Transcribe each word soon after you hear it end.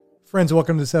Friends,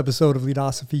 welcome to this episode of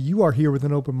Leadosophy. You are here with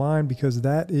an open mind because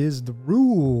that is the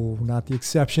rule, not the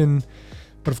exception.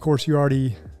 But of course, you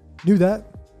already knew that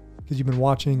because you've been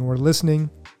watching or listening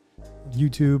on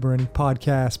YouTube or any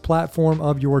podcast platform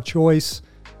of your choice.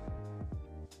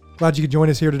 Glad you could join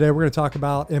us here today. We're going to talk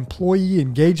about employee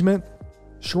engagement.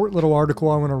 Short little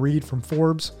article I want to read from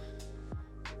Forbes.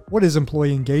 What is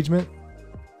employee engagement?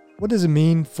 What does it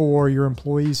mean for your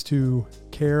employees to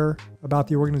care about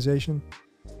the organization?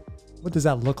 What does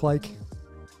that look like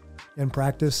in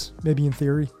practice, maybe in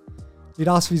theory?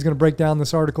 Leadosophy is going to break down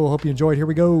this article. Hope you enjoyed. Here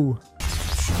we go.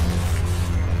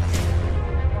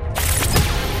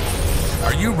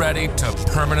 Are you ready to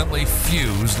permanently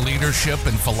fuse leadership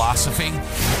and philosophy?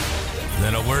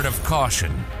 Then a word of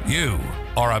caution. You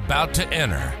are about to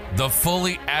enter the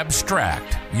fully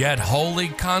abstract yet wholly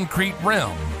concrete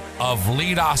realm of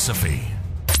Leadosophy.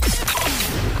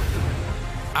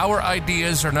 Our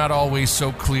ideas are not always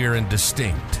so clear and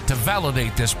distinct. To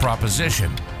validate this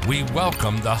proposition, we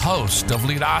welcome the host of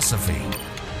Leadosophy,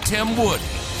 Tim Wood.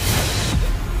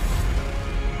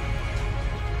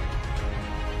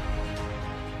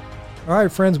 All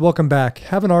right, friends, welcome back.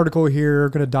 Have an article here.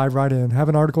 Going to dive right in. Have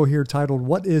an article here titled,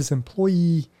 What is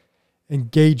Employee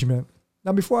Engagement?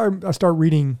 Now, before I start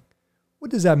reading, what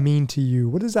does that mean to you?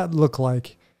 What does that look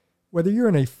like? Whether you're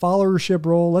in a followership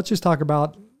role, let's just talk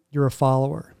about you're a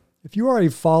follower. If you are a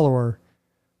follower,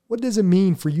 what does it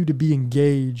mean for you to be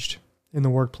engaged in the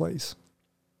workplace?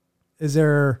 Is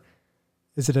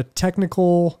it a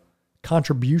technical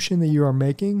contribution that you are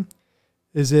making?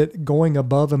 Is it going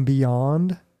above and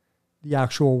beyond the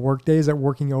actual work days, that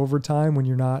working overtime when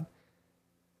you're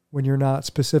not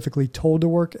specifically told to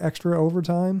work extra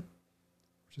overtime,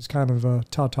 which is kind of a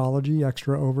tautology,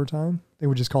 extra overtime. They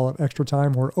would just call it extra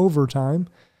time or overtime.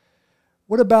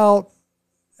 What about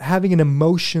having an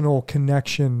emotional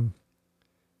connection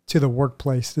to the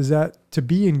workplace? Is that to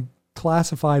be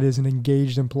classified as an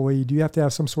engaged employee? Do you have to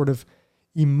have some sort of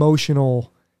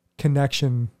emotional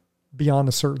connection beyond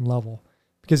a certain level?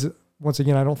 Because once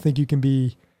again, I don't think you can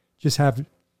just have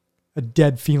a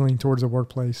dead feeling towards the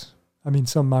workplace. I mean,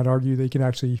 some might argue they can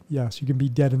actually, yes, you can be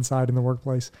dead inside in the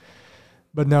workplace.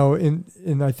 But no,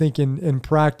 I think in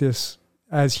practice,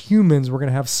 as humans, we're going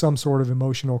to have some sort of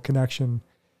emotional connection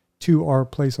to our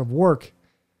place of work,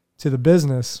 to the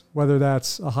business, whether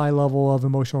that's a high level of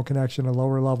emotional connection, a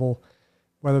lower level,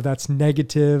 whether that's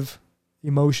negative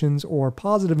emotions or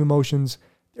positive emotions,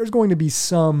 there's going to be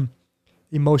some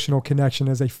emotional connection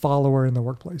as a follower in the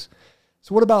workplace.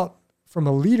 So what about from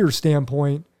a leader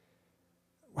standpoint,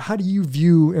 how do you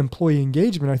view employee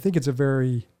engagement? I think it's a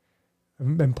very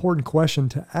important question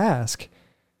to ask.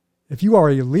 If you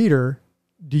are a leader,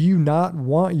 do you not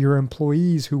want your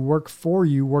employees who work for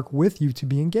you, work with you, to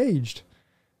be engaged?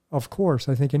 Of course,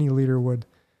 I think any leader would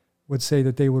say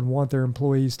that they would want their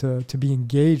employees to be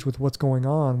engaged with what's going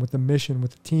on, with the mission,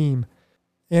 with the team.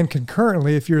 And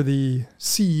concurrently, if you're the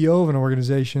CEO of an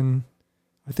organization,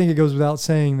 I think it goes without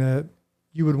saying that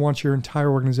you would want your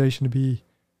entire organization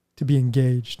to be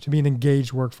engaged, to be an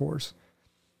engaged workforce.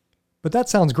 But that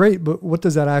sounds great, but what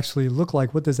does that actually look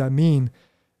like? What does that mean?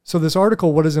 So this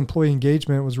article, What is Employee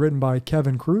Engagement, was written by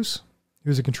Kevin Kruse,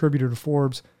 who's a contributor to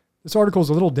Forbes. This article is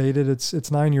a little dated.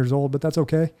 It's 9 years old, but that's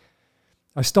okay.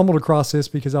 I stumbled across this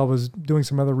because I was doing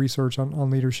some other research on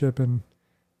leadership, and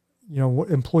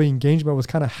employee engagement was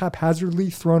kind of haphazardly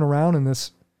thrown around in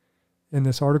this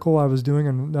article I was doing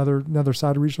on another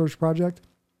side research project.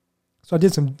 So I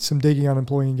did some digging on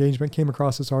employee engagement, came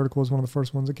across this article as one of the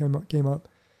first ones that came up.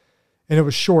 And it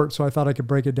was short, so I thought I could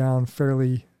break it down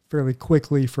fairly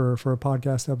quickly for a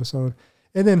podcast episode.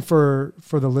 And then for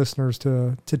the listeners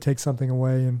to take something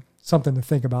away and something to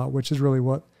think about, which is really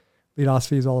what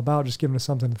Leadosophy is all about, just giving us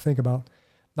something to think about.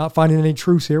 Not finding any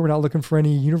truths here. We're not looking for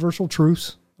any universal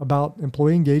truths about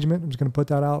employee engagement. I'm just going to put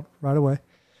that out right away.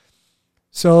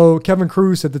 So Kevin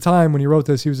Kruse, at the time when he wrote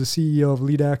this, he was the CEO of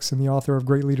LeadX and the author of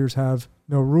Great Leaders Have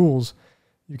No Rules.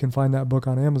 You can find that book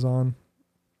on Amazon.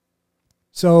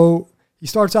 So he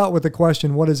starts out with the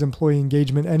question, what is employee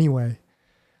engagement anyway?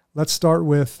 Let's start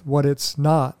with what it's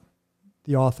not,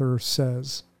 the author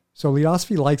says. So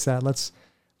Leadosophy likes that. Let's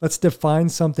define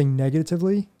something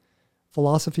negatively.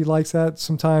 Philosophy likes that.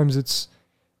 Sometimes it's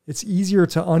easier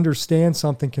to understand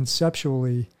something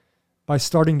conceptually by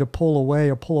starting to pull away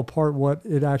or pull apart what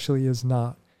it actually is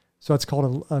not. So that's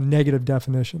called a negative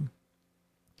definition.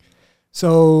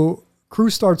 So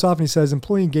Kruse starts off and he says,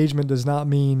 employee engagement does not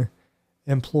mean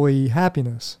employee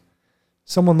happiness.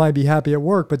 Someone might be happy at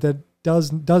work, but that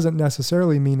doesn't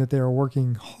necessarily mean that they are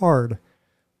working hard,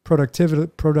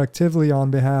 productively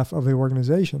on behalf of the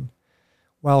organization.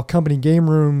 While company game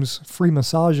rooms, free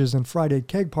massages, and Friday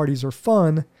keg parties are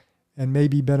fun and may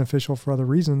be beneficial for other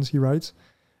reasons, he writes,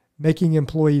 making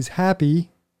employees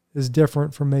happy is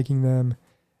different from making them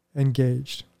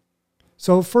engaged.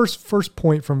 So first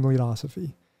point from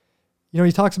Leadosophy.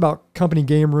 He talks about company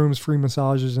game rooms, free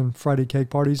massages, and Friday cake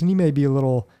parties, and he may be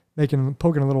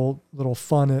poking a little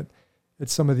fun at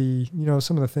some of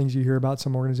the things you hear about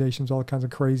some organizations, all kinds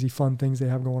of crazy fun things they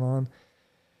have going on,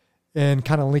 and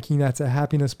kind of linking that to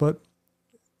happiness. But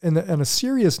on a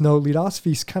serious note,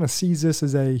 Leadosophy kind of sees this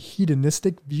as a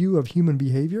hedonistic view of human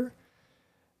behavior.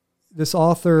 This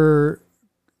author,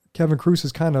 Kevin Kruse,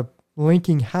 is kind of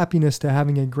linking happiness to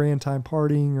having a grand time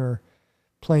partying or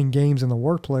playing games in the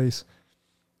workplace.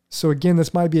 So again,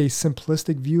 this might be a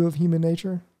simplistic view of human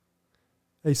nature,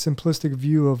 a simplistic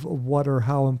view of what or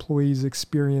how employees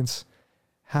experience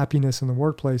happiness in the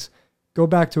workplace. Go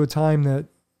back to a time that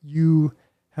you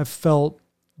have felt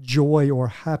joy or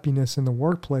happiness in the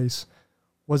workplace.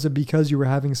 Was it because you were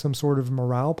having some sort of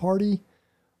morale party,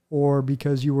 or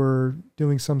because you were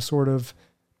doing some sort of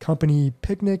company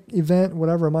picnic event,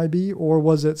 whatever it might be? Or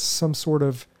was it some sort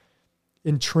of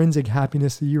intrinsic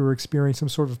happiness that you were experiencing, some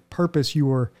sort of purpose you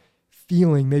were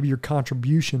feeling, maybe your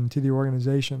contribution to the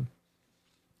organization?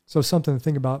 So something to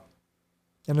think about.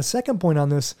 And a second point on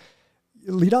this,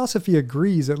 Leadosophy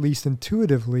agrees, at least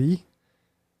intuitively,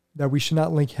 that we should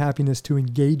not link happiness to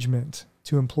engagement,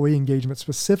 to employee engagement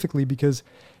specifically, because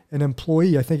an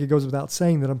employee, I think it goes without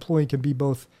saying that an employee can be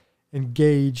both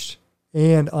engaged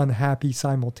and unhappy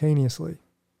simultaneously.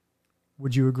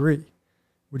 Would you agree?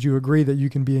 Would you agree that you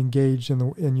can be engaged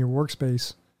in your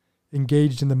workspace,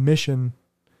 engaged in the mission,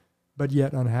 but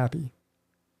yet unhappy?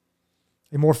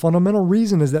 A more fundamental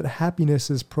reason is that happiness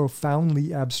is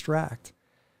profoundly abstract.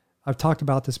 I've talked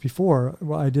about this before.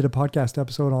 Well, I did a podcast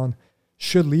episode on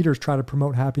should leaders try to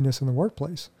promote happiness in the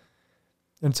workplace?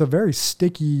 And it's a very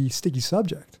sticky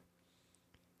subject.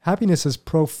 Happiness is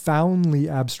profoundly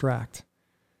abstract,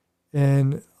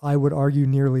 and I would argue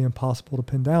nearly impossible to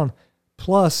pin down.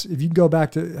 Plus, if you go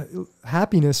back to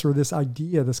happiness, or this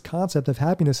idea, this concept of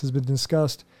happiness has been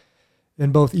discussed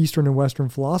in both Eastern and Western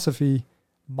philosophy,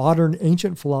 modern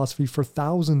ancient philosophy, for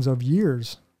thousands of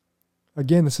years.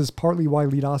 Again, this is partly why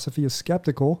Leadosophy is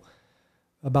skeptical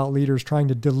about leaders trying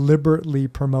to deliberately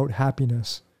promote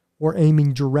happiness or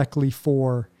aiming directly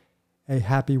for a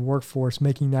happy workforce,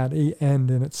 making that an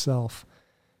end in itself.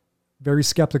 Very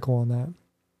skeptical on that.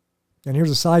 And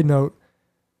here's a side note.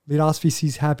 Leadosophy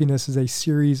sees happiness as a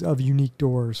series of unique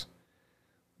doors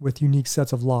with unique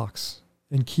sets of locks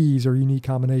and keys, or unique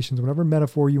combinations, whatever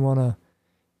metaphor you want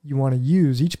to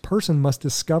use. Each person must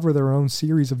discover their own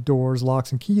series of doors,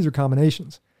 locks, and keys, or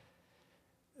combinations.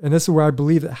 And this is where I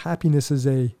believe that happiness is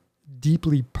a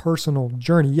deeply personal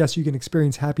journey. Yes, you can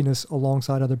experience happiness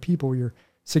alongside other people, your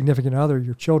significant other,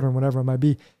 your children, whatever it might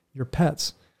be, your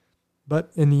pets.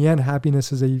 But in the end,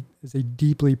 happiness is a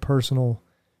deeply personal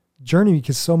journey,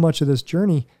 because so much of this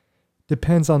journey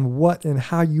depends on what and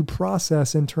how you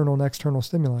process internal and external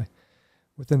stimuli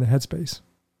within the headspace.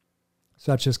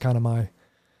 So that's just kind of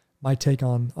my take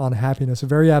on happiness. A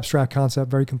very abstract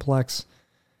concept, very complex.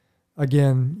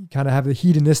 Again, you kind of have the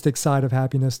hedonistic side of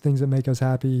happiness, things that make us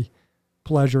happy,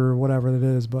 pleasure, whatever it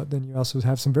is. But then you also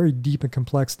have some very deep and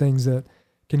complex things that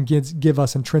can give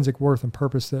us intrinsic worth and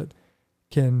purpose that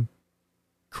can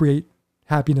create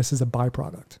happiness as a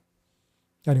byproduct.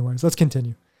 Anyways, let's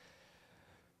continue.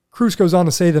 Kruse goes on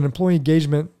to say that employee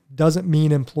engagement doesn't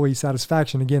mean employee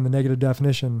satisfaction. Again, the negative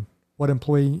definition. What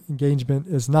employee engagement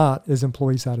is not is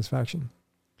employee satisfaction.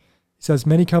 He says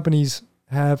many companies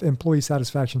have employee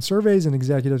satisfaction surveys, and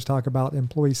executives talk about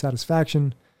employee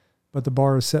satisfaction, but the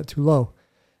bar is set too low.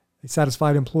 A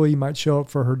satisfied employee might show up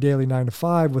for her daily 9 to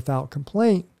 5 without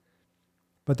complaint,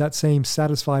 but that same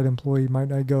satisfied employee might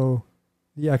not go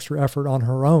the extra effort on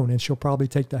her own, and she'll probably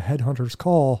take the headhunter's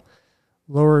call,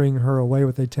 lowering her away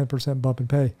with a 10% bump in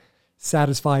pay.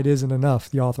 Satisfied isn't enough,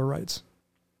 the author writes.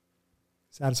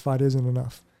 Satisfied isn't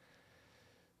enough.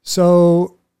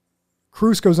 So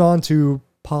Kruse goes on to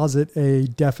posit a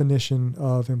definition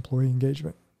of employee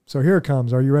engagement. So here it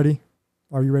comes. Are you ready?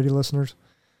 Are you ready, listeners?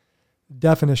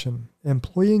 Definition.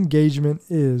 Employee engagement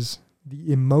is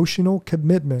the emotional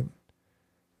commitment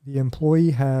the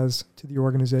employee has to the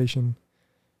organization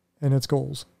and its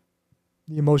goals.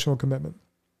 The emotional commitment.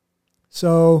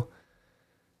 So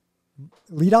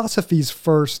Leadosophy's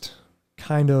first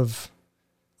kind of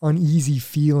uneasy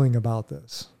feeling about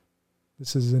this.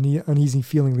 This is an uneasy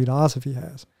feeling Leadosophy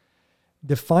has.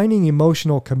 Defining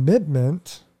emotional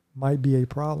commitment might be a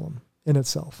problem in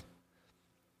itself.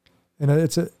 And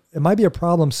it might be a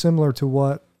problem similar to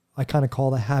what I kind of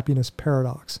call the happiness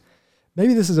paradox.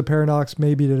 Maybe this is a paradox.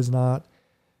 Maybe it is not.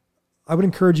 I would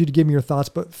encourage you to give me your thoughts,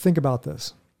 but think about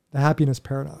this. The happiness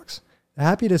paradox. The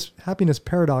happiness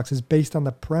paradox is based on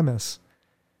the premise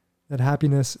that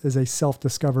happiness is a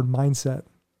self-discovered mindset,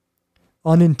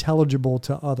 unintelligible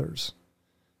to others.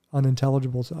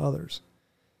 Unintelligible to others.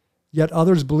 Yet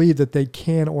others believe that they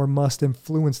can or must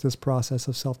influence this process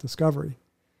of self-discovery.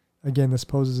 Again, this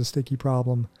poses a sticky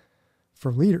problem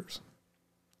for leaders.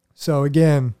 So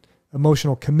again,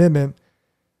 emotional commitment,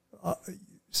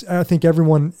 I think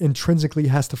everyone intrinsically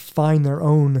has to find their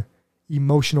own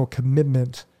emotional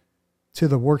commitment to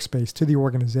the workspace, to the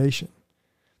organization.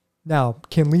 Now,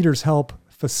 can leaders help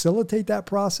facilitate that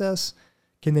process?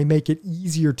 Can they make it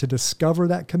easier to discover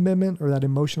that commitment or that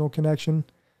emotional connection?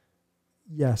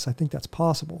 Yes, I think that's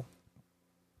possible.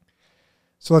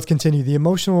 So let's continue.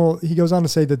 He goes on to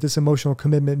say that this emotional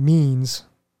commitment means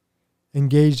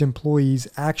engaged employees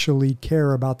actually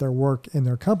care about their work in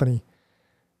their company.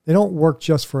 They don't work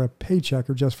just for a paycheck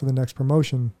or just for the next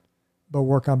promotion, but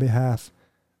work on behalf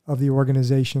of the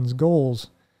organization's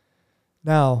goals.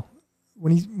 Now,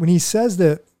 when he says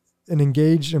that an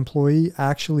engaged employee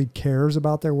actually cares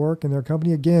about their work in their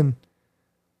company, again,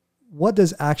 what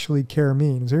does actually care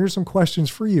mean? So here's some questions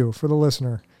for you, for the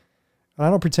listener. And I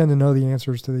don't pretend to know the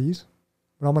answers to these,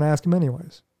 but I'm going to ask them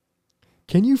anyways.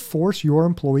 Can you force your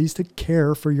employees to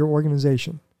care for your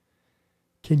organization?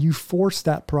 Can you force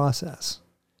that process?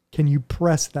 Can you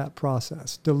press that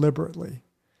process deliberately?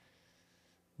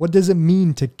 What does it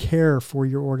mean to care for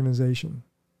your organization?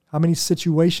 How many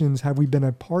situations have we been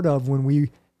a part of when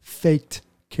we faked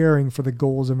caring for the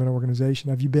goals of an organization?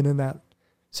 Have you been in that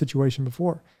situation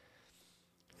before?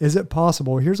 Is it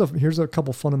possible? Here's a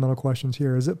couple fundamental questions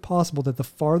here. Is it possible that the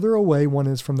farther away one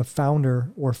is from the founder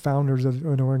or founders of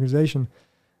an organization,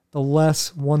 the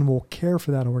less one will care for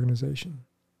that organization?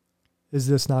 Is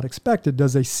this not expected?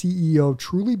 Does a CEO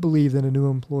truly believe that a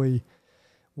new employee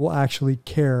will actually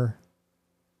care,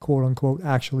 quote unquote,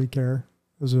 actually care?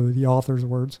 Those are the author's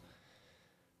words.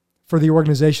 For the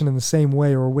organization in the same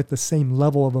way or with the same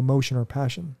level of emotion or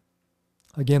passion.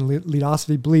 Again,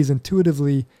 Leadosophy believes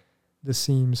intuitively this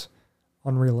seems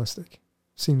unrealistic.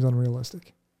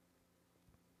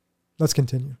 Let's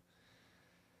continue.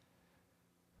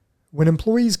 When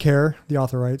employees care, the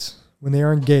author writes, when they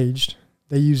are engaged,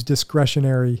 they use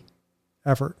discretionary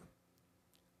effort.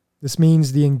 This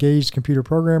means the engaged computer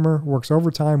programmer works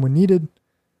overtime when needed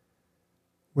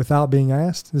without being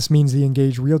asked. This means the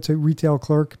engaged retail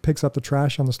clerk picks up the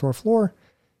trash on the store floor,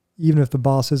 even if the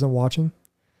boss isn't watching.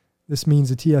 This means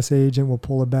the TSA agent will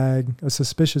pull a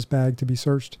suspicious bag to be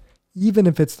searched, even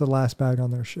if it's the last bag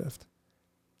on their shift.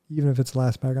 I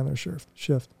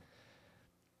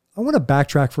want to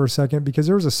backtrack for a second because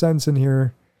there was a sentence in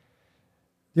here.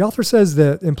 The author says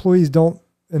that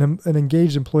an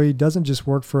engaged employee doesn't just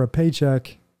work for a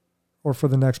paycheck or for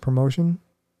the next promotion,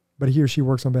 but he or she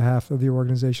works on behalf of the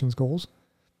organization's goals.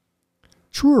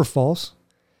 True or false?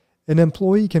 An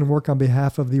employee can work on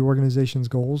behalf of the organization's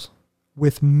goals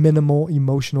with minimal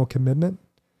emotional commitment.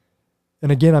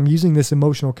 And again, I'm using this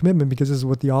emotional commitment because this is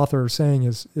what the author is saying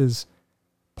is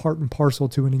part and parcel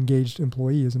to an engaged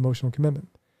employee is emotional commitment.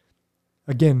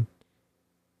 Again,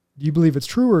 do you believe it's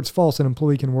true or it's false an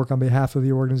employee can work on behalf of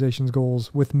the organization's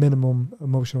goals with minimum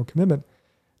emotional commitment?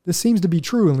 This seems to be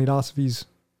true in Leadosophy's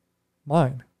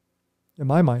mind, in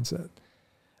my mindset.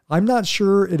 I'm not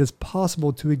sure it is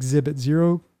possible to exhibit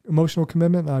zero emotional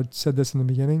commitment. I said this in the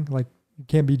beginning, like you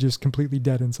can't be just completely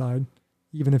dead inside,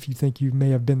 even if you think you may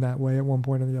have been that way at one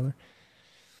point or the other.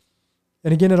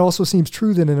 And again, it also seems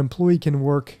true that an employee can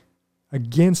work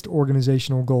against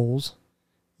organizational goals,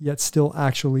 yet still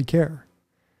actually care.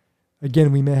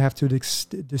 Again, we may have to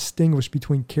distinguish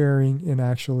between caring and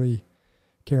actually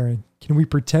caring. Can we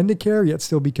pretend to care, yet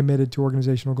still be committed to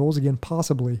organizational goals? Again,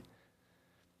 possibly.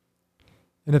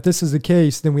 And if this is the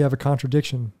case, then we have a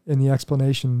contradiction in the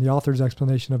explanation, the author's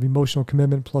explanation of emotional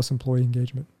commitment plus employee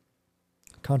engagement.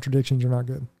 Contradictions are not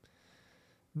good.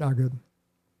 Not good.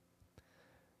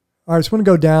 All right, I just want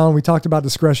to go down. We talked about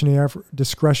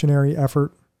discretionary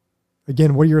effort.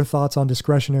 Again, what are your thoughts on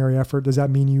discretionary effort? Does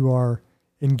that mean you are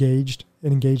an engaged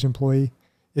employee?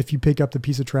 If you pick up the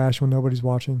piece of trash when nobody's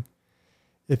watching,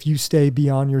 if you stay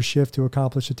beyond your shift to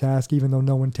accomplish a task, even though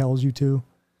no one tells you to,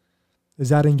 is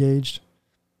that engaged?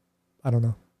 I don't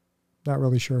know. Not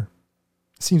really sure.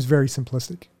 It seems very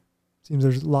simplistic.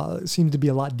 It seems to be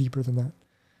a lot deeper than that.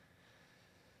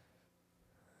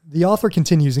 The author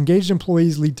continues, engaged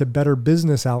employees lead to better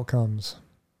business outcomes.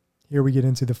 Here we get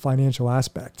into the financial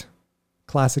aspect.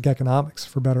 Classic economics,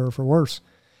 for better or for worse.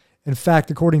 In fact,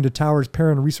 according to Towers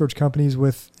Perrin, research companies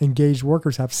with engaged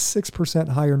workers have 6%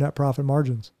 higher net profit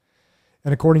margins.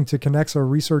 And according to Connexa,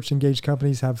 research engaged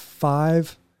companies have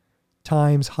 5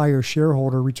 times higher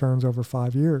shareholder returns over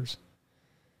 5 years.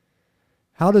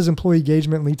 How does employee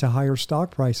engagement lead to higher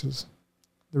stock prices?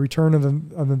 The return of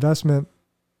investment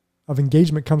of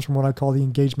engagement comes from what I call the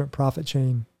engagement profit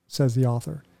chain, says the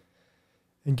author.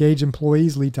 Engaged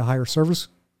employees lead to higher service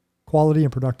quality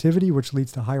and productivity, which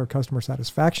leads to higher customer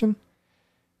satisfaction,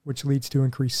 which leads to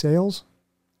increased sales,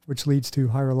 which leads to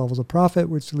higher levels of profit,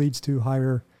 which leads to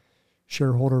higher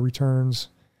shareholder returns,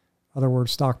 in other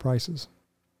words, stock prices.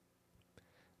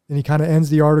 And he kind of ends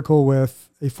the article with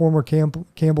a former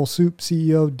Campbell Soup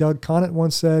CEO, Doug Conant,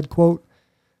 once said, quote,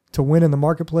 "To win in the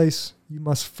marketplace, you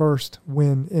must first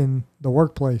win in the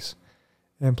workplace.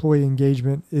 Employee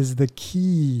engagement is the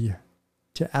key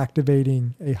to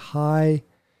activating a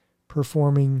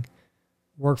high-performing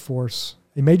workforce."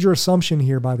 A major assumption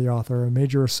here by the author,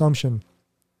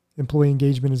 employee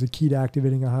engagement is a key to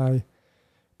activating a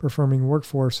high-performing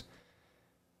workforce.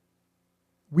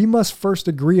 We must first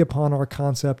agree upon our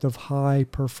concept of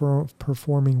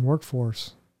high-performing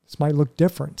workforce. This might look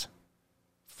different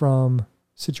from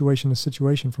situation to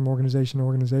situation, from organization to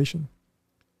organization,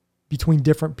 between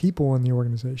different people in the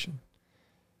organization.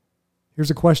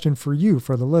 Here's a question for you,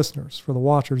 for the listeners, for the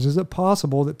watchers. Is it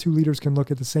possible that 2 leaders can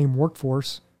look at the same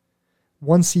workforce?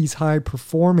 One sees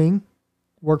high-performing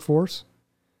workforce.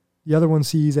 The other one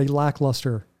sees a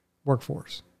lackluster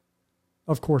workforce.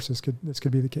 Of course, this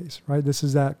could be the case, right? This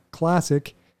is that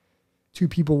classic 2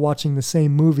 people watching the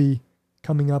same movie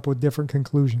coming up with different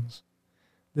conclusions.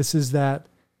 This is that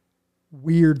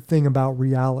weird thing about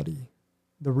reality,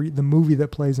 the movie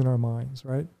that plays in our minds,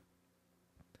 right?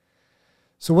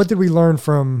 So what did we learn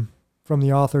from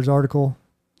the author's article?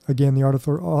 Again, the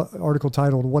article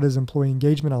titled, "What is Employee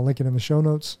Engagement?" I'll link it in the show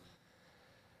notes.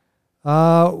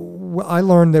 I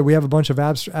learned that we have a bunch of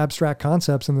abstract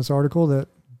concepts in this article that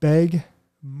beg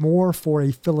more for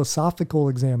a philosophical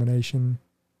examination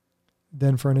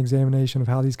than for an examination of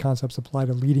how these concepts apply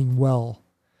to leading well.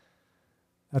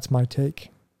 That's my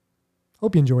take.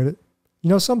 Hope you enjoyed it. You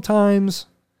know, sometimes,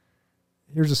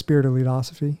 here's a spirit of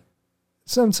leadosophy.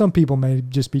 Some people may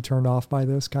just be turned off by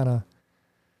this, kind of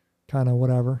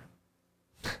whatever.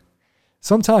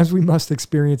 Sometimes we must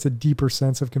experience a deeper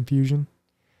sense of confusion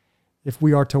if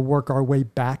we are to work our way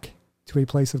back to a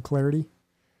place of clarity,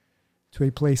 to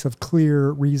a place of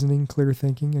clear reasoning, clear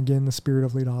thinking. Again, the spirit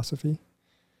of leadosophy.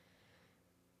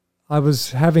 I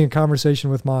was having a conversation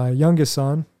with my youngest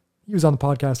son. He was on the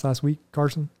podcast last week,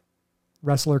 Carson.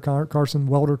 Wrestler Carson,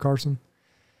 welder Carson.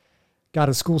 Got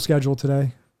a school schedule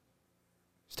today.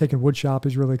 He's taking wood shop.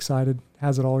 He's really excited.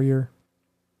 Has it all year.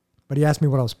 But he asked me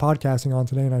what I was podcasting on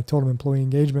today, and I told him employee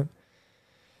engagement.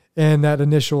 And that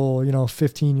initial,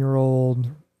 15-year-old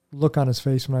look on his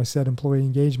face when I said employee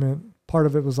engagement, part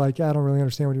of it was like, I don't really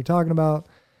understand what you're talking about.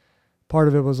 Part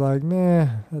of it was like,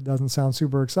 that doesn't sound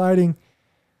super exciting.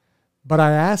 But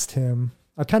I asked him,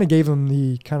 I kind of gave him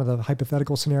the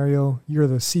hypothetical scenario. You're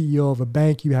the CEO of a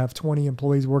bank. You have 20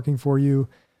 employees working for you.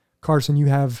 Carson, you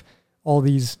have all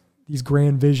these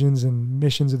grand visions and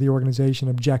missions of the organization,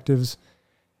 objectives.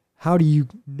 How do you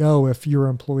know if your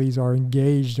employees are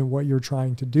engaged in what you're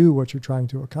trying to do, what you're trying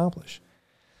to accomplish?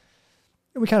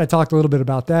 And we kind of talked a little bit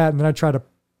about that. And then I tried to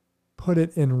put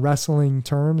it in wrestling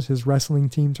terms, his wrestling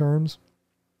team terms.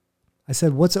 I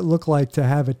said, what's it look like to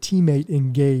have a teammate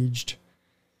engaged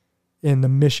in the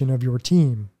mission of your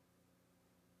team?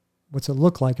 What's it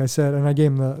look like? I said, and I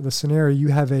gave him the scenario. You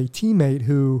have a teammate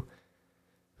who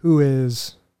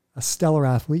is a stellar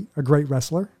athlete, a great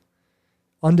wrestler,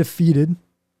 undefeated,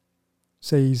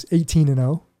 say he's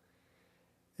 18-0,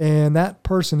 and that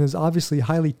person is obviously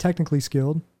highly technically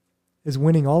skilled, is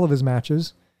winning all of his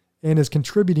matches, and is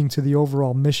contributing to the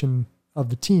overall mission of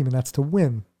the team, and that's to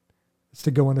win. It's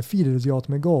to go undefeated is the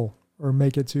ultimate goal, or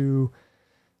make it to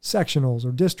sectionals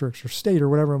or districts or state or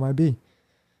whatever it might be.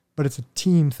 But it's a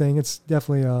team thing. It's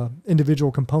definitely an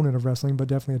individual component of wrestling, but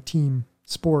definitely a team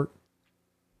sport.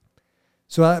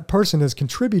 So that person is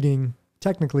contributing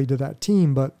technically to that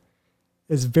team, but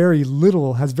has very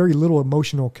little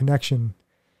emotional connection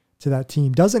to that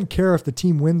team. Doesn't care if the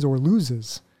team wins or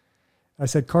loses. I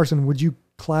said, Carson, would you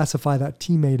classify that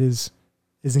teammate as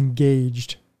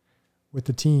engaged with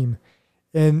the team?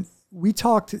 And we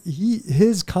talked,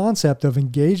 his concept of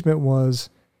engagement was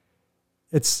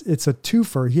it's a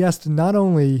twofer. He has to not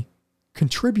only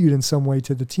contribute in some way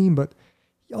to the team, but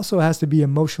he also has to be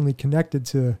emotionally connected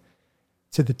to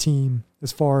the team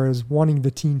as far as wanting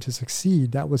the team to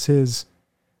succeed. That was his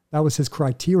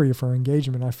criteria for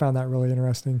engagement. I found that really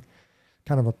interesting,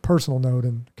 kind of a personal note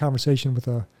and conversation with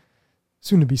a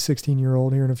soon-to-be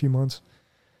 16-year-old here in a few months.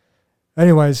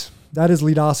 Anyways, that is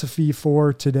Leadosophy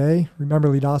for today. Remember,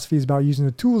 Leadosophy is about using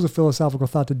the tools of philosophical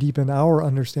thought to deepen our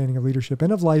understanding of leadership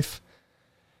and of life.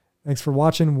 Thanks for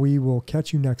watching. We will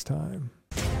catch you next time.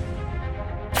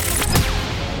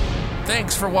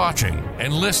 Thanks for watching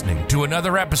and listening to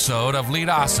another episode of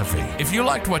Leadosophy. If you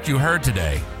liked what you heard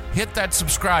today, hit that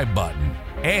subscribe button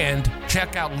and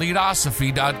check out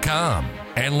Leadosophy.com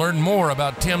and learn more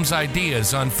about Tim's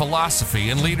ideas on philosophy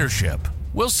and leadership.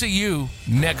 We'll see you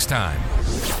next time.